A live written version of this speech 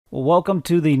Well, welcome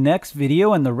to the next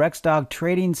video in the RexDog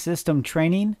Trading System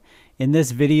training. In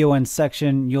this video and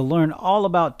section, you'll learn all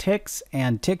about ticks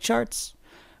and tick charts.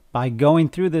 By going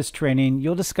through this training,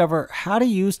 you'll discover how to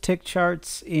use tick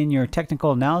charts in your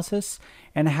technical analysis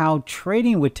and how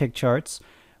trading with tick charts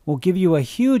will give you a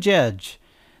huge edge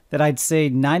that I'd say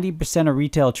 90% of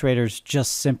retail traders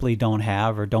just simply don't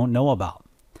have or don't know about.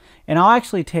 And I'll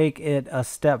actually take it a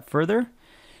step further.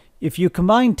 If you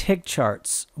combine tick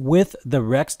charts with the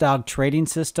RexDog Trading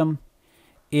System,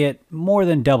 it more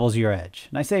than doubles your edge.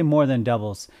 And I say more than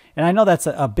doubles. And I know that's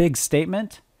a big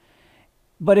statement,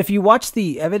 but if you watch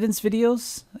the evidence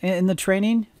videos in the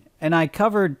training, and I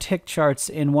covered tick charts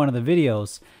in one of the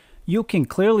videos, you can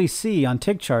clearly see on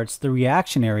tick charts the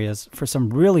reaction areas for some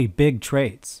really big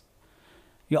trades.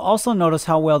 You'll also notice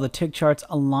how well the tick charts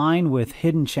align with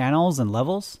hidden channels and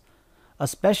levels,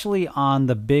 especially on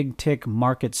the big tick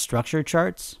market structure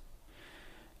charts.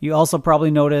 You also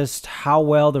probably noticed how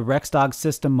well the RexDog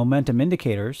system momentum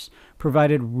indicators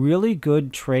provided really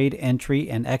good trade entry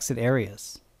and exit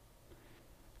areas.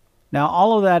 Now,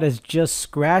 all of that is just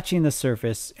scratching the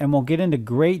surface, and we'll get into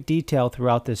great detail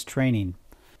throughout this training.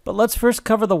 But let's first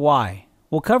cover the why.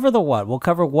 We'll cover the what. We'll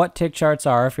cover what tick charts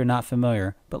are if you're not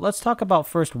familiar. But let's talk about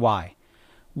first why.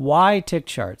 Why tick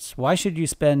charts? Why should you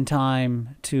spend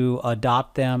time to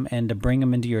adopt them and to bring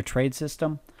them into your trade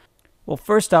system? Well,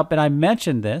 first up, and I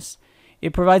mentioned this,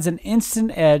 it provides an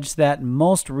instant edge that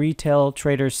most retail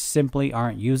traders simply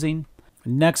aren't using.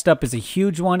 Next up is a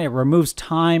huge one. It removes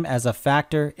time as a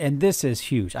factor, and this is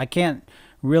huge. I can't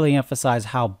really emphasize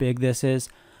how big this is.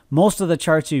 Most of the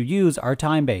charts you use are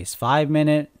time-based.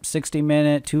 5-minute,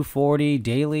 60-minute, 240,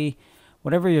 daily,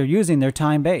 whatever you're using, they're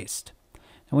time-based.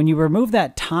 And when you remove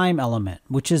that time element,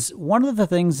 which is one of the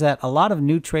things that a lot of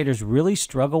new traders really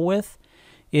struggle with,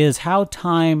 is how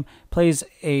time plays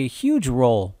a huge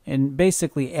role in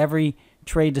basically every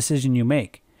trade decision you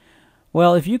make.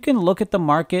 Well, if you can look at the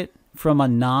market from a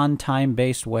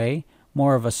non-time-based way,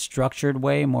 more of a structured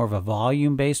way, more of a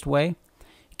volume-based way,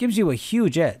 it gives you a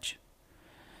huge edge.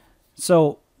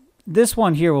 So this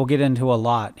one here we'll get into a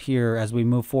lot here as we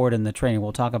move forward in the training.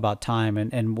 We'll talk about time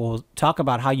and we'll talk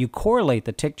about how you correlate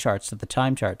the tick charts to the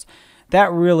time charts.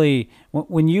 That really,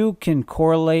 when you can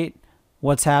correlate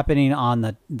what's happening on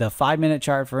the 5-minute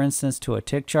chart, for instance, to a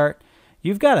tick chart,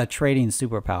 you've got a trading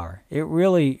superpower. It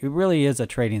really is a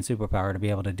trading superpower to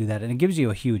be able to do that, and it gives you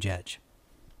a huge edge.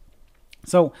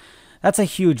 So that's a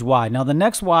huge why. Now the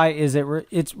next why is it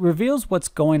reveals what's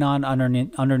going on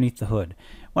underneath the hood.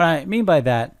 What I mean by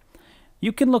that,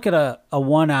 you can look at a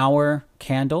 1-hour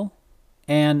candle,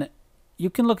 and you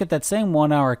can look at that same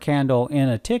 1-hour candle in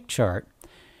a tick chart,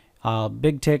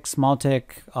 big tick, small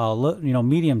tick,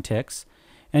 medium ticks,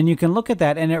 and you can look at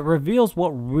that, and it reveals what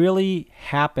really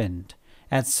happened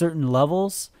at certain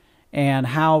levels and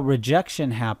how rejection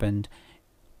happened.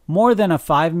 More than a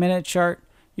 5-minute chart,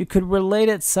 you could relate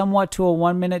it somewhat to a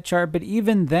 1-minute chart, but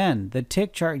even then, the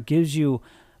tick chart gives you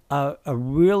a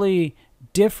really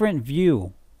different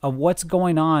view of what's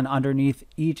going on underneath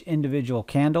each individual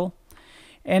candle.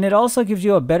 And it also gives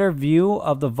you a better view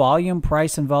of the volume,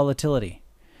 price, and volatility.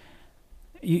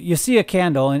 You see a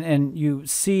candle and you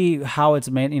see how it's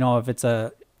made. If it's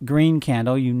a green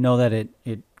candle, you know that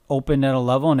it opened at a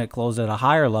level and it closed at a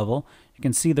higher level. You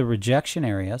can see the rejection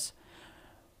areas.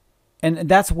 And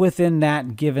that's within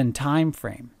that given time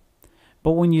frame.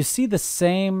 But when you see the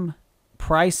same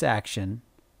price action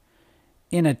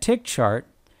in a tick chart,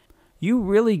 you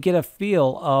really get a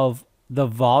feel of the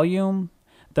volume,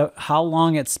 how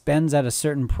long it spends at a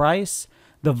certain price,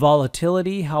 the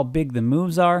volatility, how big the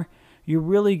moves are. You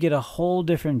really get a whole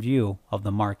different view of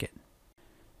the market.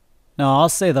 Now, I'll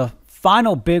say the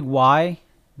final big why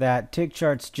that tick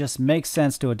charts just make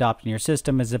sense to adopt in your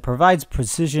system is it provides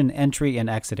precision entry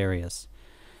and exit areas.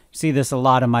 You see this a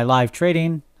lot in my live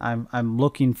trading. I'm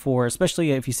looking for, especially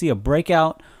if you see a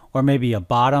breakout or maybe a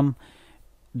bottom,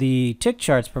 the tick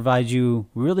charts provide you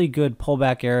really good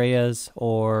pullback areas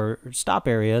or stop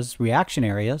areas, reaction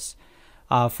areas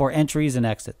for entries and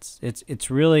exits.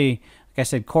 It's really, like I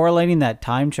said, correlating that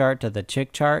time chart to the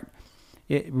tick chart.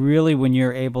 It really, when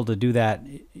you're able to do that,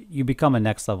 you become a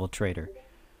next level trader.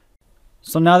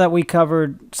 So now that we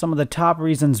covered some of the top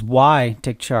reasons why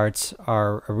tick charts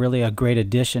are really a great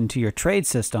addition to your trade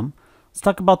system, let's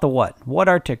talk about the what. What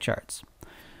are tick charts?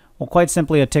 Well, quite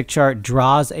simply, a tick chart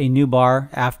draws a new bar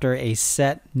after a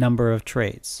set number of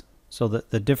trades. So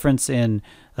the difference in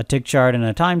a tick chart and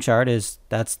a time chart is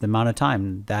that's the amount of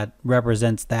time that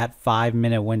represents that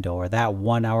 5-minute window or that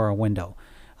 1-hour window.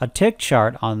 A tick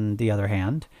chart, on the other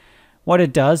hand, what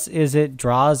it does is it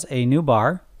draws a new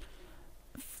bar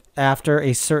after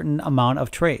a certain amount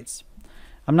of trades.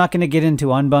 I'm not going to get into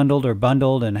unbundled or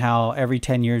bundled and how every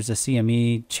 10 years the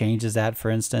CME changes that, for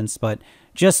instance, but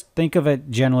just think of it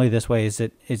generally this way: is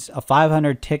it's a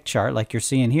 500 tick chart like you're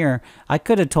seeing here. I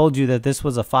could have told you that this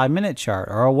was a 5-minute chart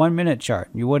or a 1-minute chart.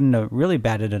 You wouldn't have really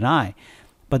batted an eye.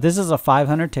 But this is a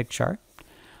 500 tick chart.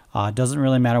 It doesn't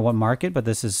really matter what market, but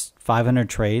this is 500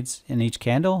 trades in each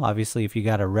candle. Obviously, if you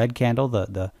got a red candle,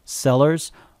 the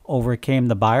sellers overcame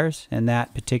the buyers in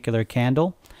that particular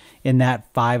candle. In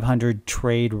that 500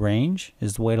 trade range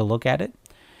is the way to look at it.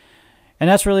 And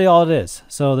that's really all it is.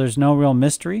 So there's no real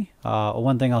mystery.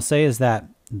 One thing I'll say is that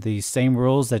the same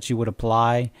rules that you would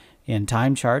apply in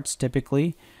time charts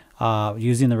typically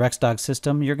using the RexDog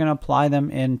system, you're going to apply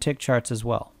them in tick charts as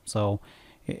well. So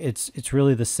it's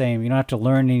really the same. You don't have to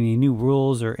learn any new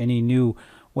rules or any new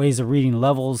ways of reading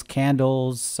levels,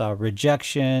 candles,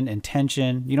 rejection,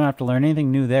 intention. You don't have to learn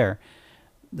anything new there.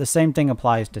 The same thing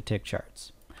applies to tick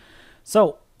charts.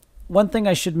 So one thing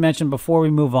I should mention before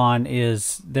we move on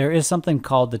is there is something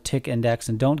called the tick index,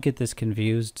 and don't get this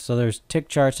confused. So there's tick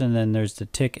charts and then there's the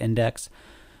tick index.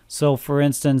 So for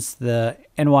instance, the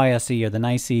NYSE or the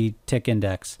NYSE tick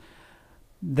index,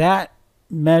 that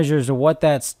measures, or what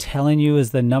that's telling you is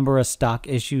the number of stock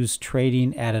issues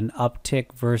trading at an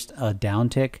uptick versus a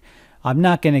downtick. I'm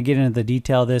not going to get into the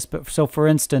detail of this, but so for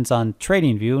instance on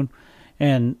TradingView,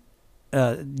 and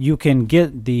you can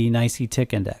get the NYSE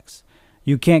tick index.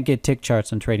 You can't get tick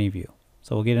charts on TradingView.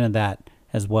 So we'll get into that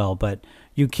as well, but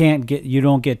you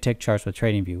don't get tick charts with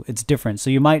TradingView. It's different.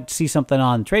 So you might see something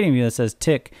on TradingView that says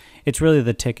tick. It's really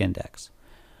the tick index.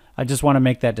 I just want to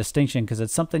make that distinction because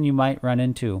it's something you might run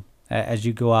into as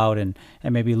you go out and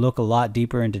maybe look a lot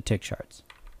deeper into tick charts.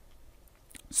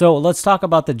 So let's talk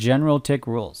about the general tick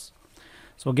rules.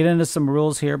 So we'll get into some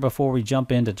rules here before we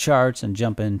jump into charts and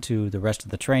jump into the rest of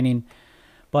the training.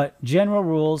 But general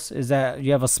rules is that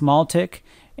you have a small tick,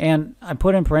 and I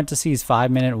put in parentheses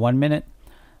 5-minute, 1-minute.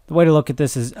 The way to look at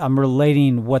this is I'm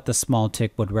relating what the small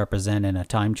tick would represent in a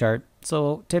time chart.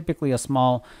 So typically a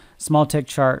small tick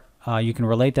chart, you can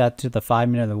relate that to the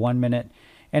 5-minute or the 1-minute.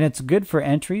 And it's good for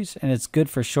entries, and it's good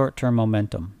for short-term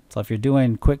momentum. So if you're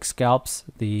doing quick scalps,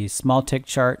 the small tick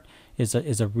chart is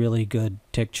a really good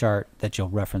tick chart that you'll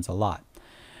reference a lot.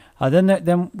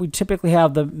 Then we typically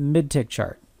have the mid-tick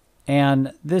chart.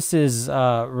 And this is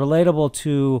relatable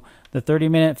to the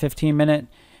 30-minute, 15-minute.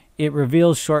 It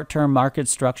reveals short-term market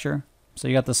structure. So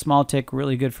you got the small tick,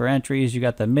 really good for entries. You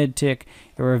got the mid-tick.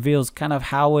 It reveals kind of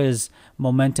how is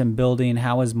momentum building,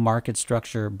 how is market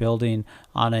structure building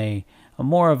on a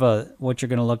more of what you're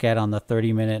going to look at on the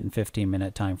 30-minute and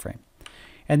 15-minute time frame.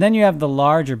 And then you have the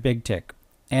large or big tick.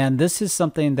 And this is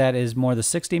something that is more the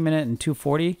 60-minute and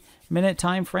 240-minute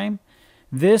time frame.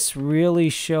 This really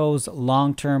shows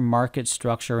long-term market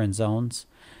structure and zones.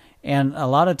 And a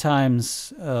lot of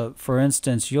times, for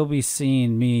instance, you'll be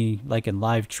seeing me, like in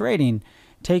live trading,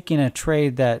 taking a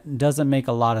trade that doesn't make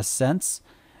a lot of sense.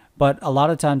 But a lot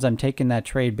of times I'm taking that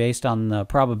trade based on the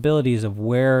probabilities of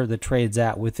where the trade's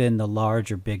at within the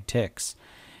large or big ticks.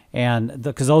 And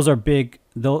because those are big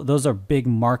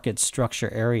market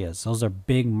structure areas. Those are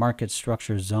big market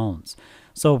structure zones.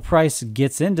 So price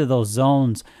gets into those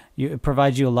zones. It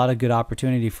provides you a lot of good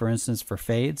opportunity, for instance, for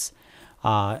fades.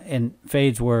 And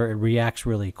fades where it reacts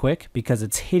really quick because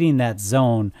it's hitting that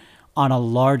zone on a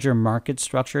larger market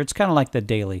structure. It's kind of like the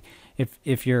daily.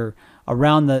 If you're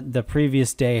around the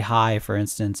previous day high, for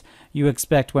instance, you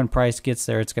expect when price gets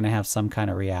there, it's going to have some kind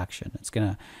of reaction. It's going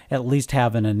to at least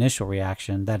have an initial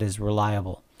reaction that is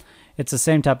reliable. It's the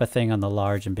same type of thing on the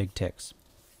large and big ticks.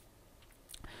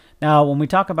 Now, when we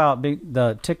talk about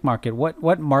the tick market,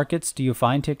 what markets do you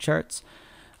find tick charts?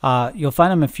 You'll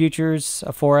find them in futures,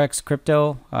 Forex,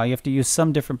 crypto. You have to use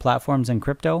some different platforms in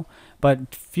crypto,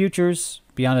 but futures,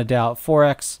 beyond a doubt,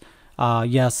 Forex,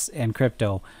 yes, and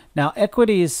crypto. Now,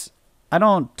 equities,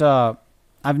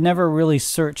 I've never really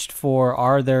searched for,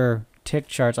 are there tick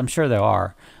charts? I'm sure there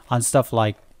are on stuff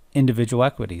like individual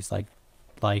equities,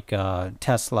 like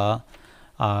Tesla,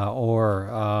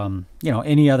 or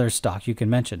any other stock you can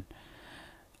mention.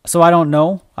 So I don't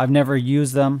know. I've never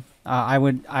used them. I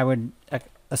would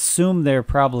assume there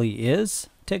probably is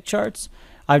tick charts.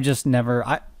 I've just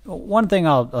never. One thing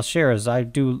I'll share is I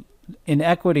do in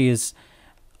equities.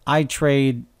 I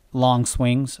trade long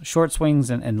swings, short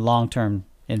swings, and long-term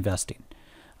investing.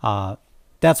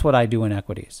 That's what I do in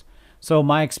equities. So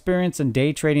my experience in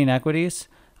day trading equities,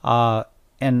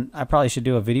 and I probably should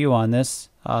do a video on this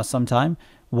sometime,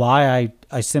 why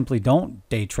I simply don't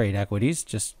day trade equities.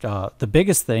 Just the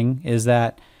biggest thing is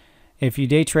that if you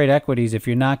day trade equities, if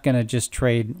you're not going to just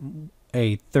trade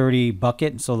a 30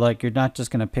 bucket, so like you're not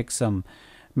just going to pick some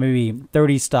maybe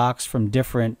 30 stocks from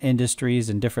different industries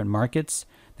and different markets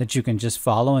that you can just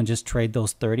follow and just trade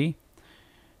those 30.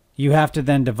 You have to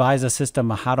then devise a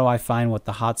system of how do I find what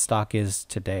the hot stock is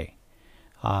today.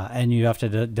 And you have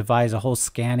to devise a whole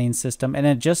scanning system, and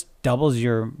it just doubles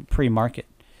your pre-market.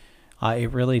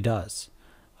 It really does.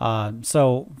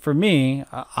 So for me,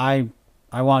 I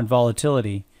want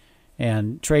volatility,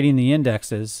 and trading the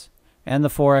indexes and the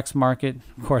Forex market,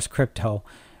 of course, crypto,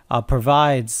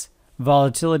 provides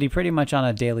volatility pretty much on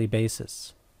a daily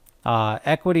basis.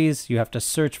 Equities, you have to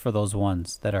search for those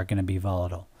ones that are going to be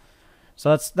volatile.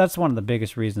 So that's one of the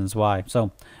biggest reasons why.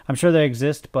 So I'm sure they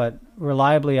exist, but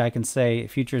reliably I can say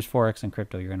futures, Forex, and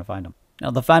crypto, you're going to find them.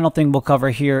 Now the final thing we'll cover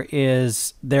here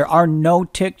is there are no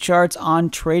tick charts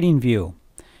on TradingView.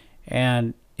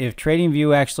 And if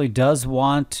TradingView actually does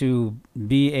want to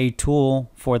be a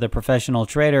tool for the professional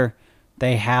trader,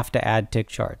 they have to add tick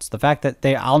charts. The fact that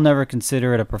I'll never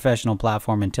consider it a professional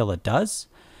platform until it does.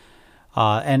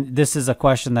 And this is a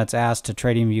question that's asked to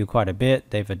TradingView quite a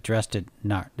bit. They've addressed it.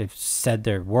 They've said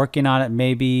they're working on it,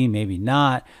 maybe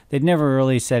not. They've never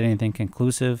really said anything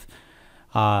conclusive.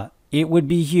 It would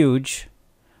be huge.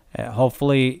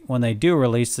 Hopefully, when they do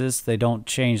release this, they don't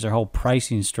change their whole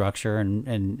pricing structure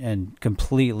and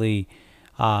completely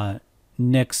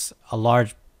nix a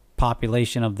large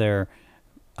population of their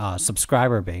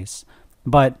subscriber base.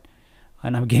 But,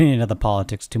 and I'm getting into the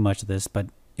politics too much of this, but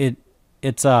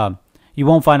it's you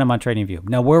won't find them on TradingView.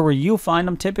 Now, where will you find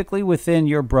them? Typically within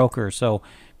your broker. So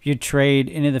if you trade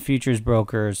any of the futures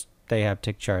brokers, they have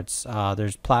tick charts.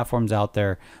 There's platforms out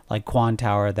there like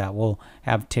Quantower that will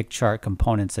have tick chart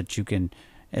components that you can,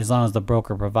 as long as the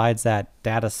broker provides that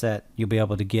data set, you'll be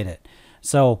able to get it.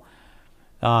 So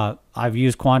I've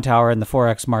used Quantower in the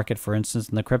Forex market, for instance,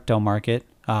 in the crypto market,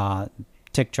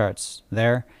 tick charts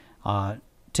there.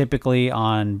 Typically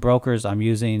on brokers, I'm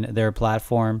using their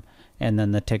platform and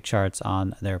then the tick charts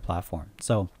on their platform.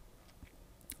 So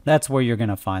that's where you're going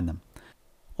to find them.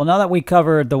 Well, now that we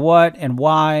covered the what and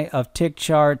why of tick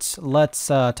charts, let's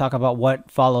talk about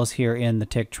what follows here in the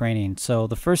tick training. So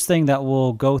the first thing that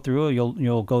we'll go through,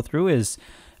 you'll go through, is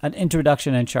an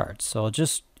introduction in charts. So I'll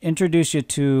just introduce you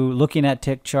to looking at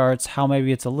tick charts, how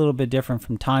maybe it's a little bit different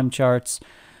from time charts.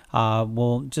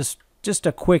 We'll just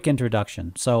a quick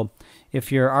introduction. So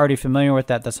if you're already familiar with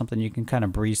that, that's something you can kind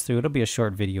of breeze through. It'll be a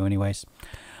short video anyways.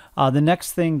 The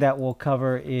next thing that we'll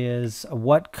cover is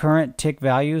what current tick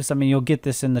values. I mean, you'll get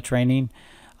this in the training.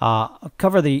 I'll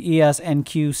cover the ES,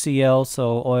 NQ, CL,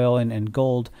 so oil and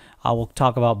gold. We'll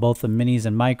talk about both the minis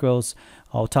and micros.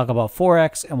 I'll talk about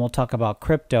Forex, and we'll talk about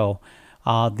crypto.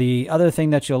 The other thing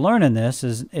that you'll learn in this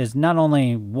is not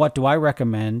only what do I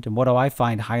recommend and what do I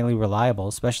find highly reliable,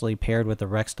 especially paired with the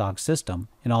RexDog system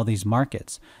in all these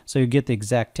markets. So you get the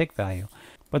exact tick value.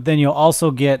 But then you'll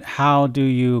also get how do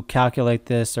you calculate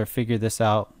this or figure this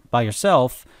out by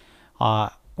yourself.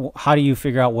 How do you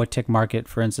figure out what tick market,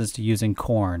 for instance, to use in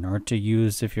corn or to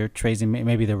use if you're trading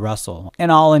maybe the Russell.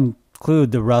 And I'll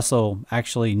include the Russell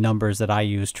actually numbers that I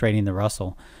use trading the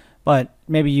Russell. But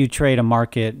maybe you trade a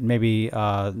market, maybe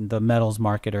the metals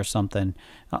market or something.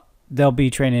 They'll be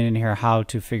training in here how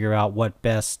to figure out what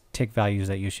best tick values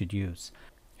that you should use.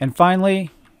 And finally,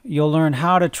 you'll learn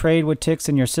how to trade with ticks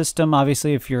in your system.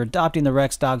 Obviously, if you're adopting the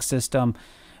RexDog system,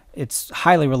 it's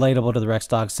highly relatable to the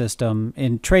RexDog system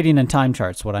in trading and time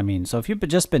charts, what I mean. So if you've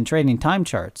just been trading time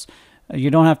charts, you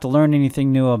don't have to learn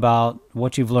anything new about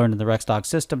what you've learned in the RexDog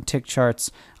system. Tick charts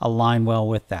align well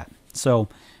with that. So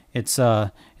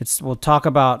we'll talk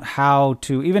about how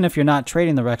to, even if you're not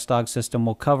trading the RexDog system,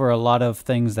 we'll cover a lot of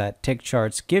things that tick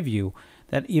charts give you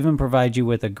that even provide you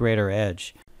with a greater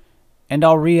edge. And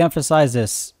I'll re-emphasize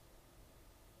this.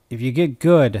 If you get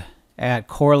good at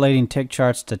correlating tick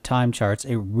charts to time charts,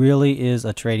 it really is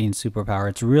a trading superpower.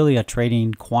 It's really a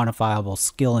trading quantifiable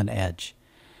skill and edge.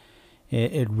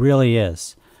 It really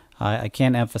is. I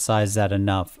can't emphasize that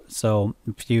enough. So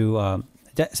if you,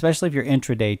 especially if you're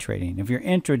intraday trading. If you're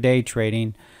intraday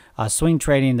trading, swing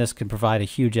trading, this can provide a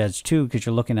huge edge too because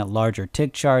you're looking at larger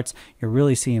tick charts. You're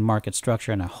really seeing market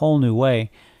structure in a whole new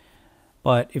way.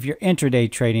 But if you're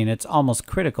intraday trading, it's almost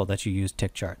critical that you use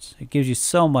tick charts. It gives you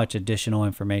so much additional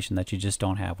information that you just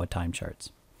don't have with time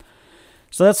charts.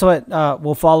 So that's what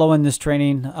we'll follow in this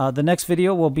training. The next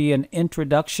video will be an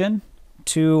introduction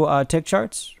to tick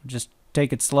charts. Just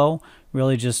take it slow.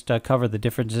 Really just cover the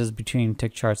differences between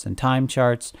tick charts and time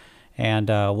charts. And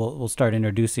we'll start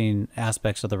introducing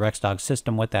aspects of the RexDog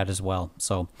system with that as well.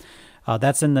 So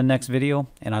that's in the next video,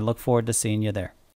 and I look forward to seeing you there.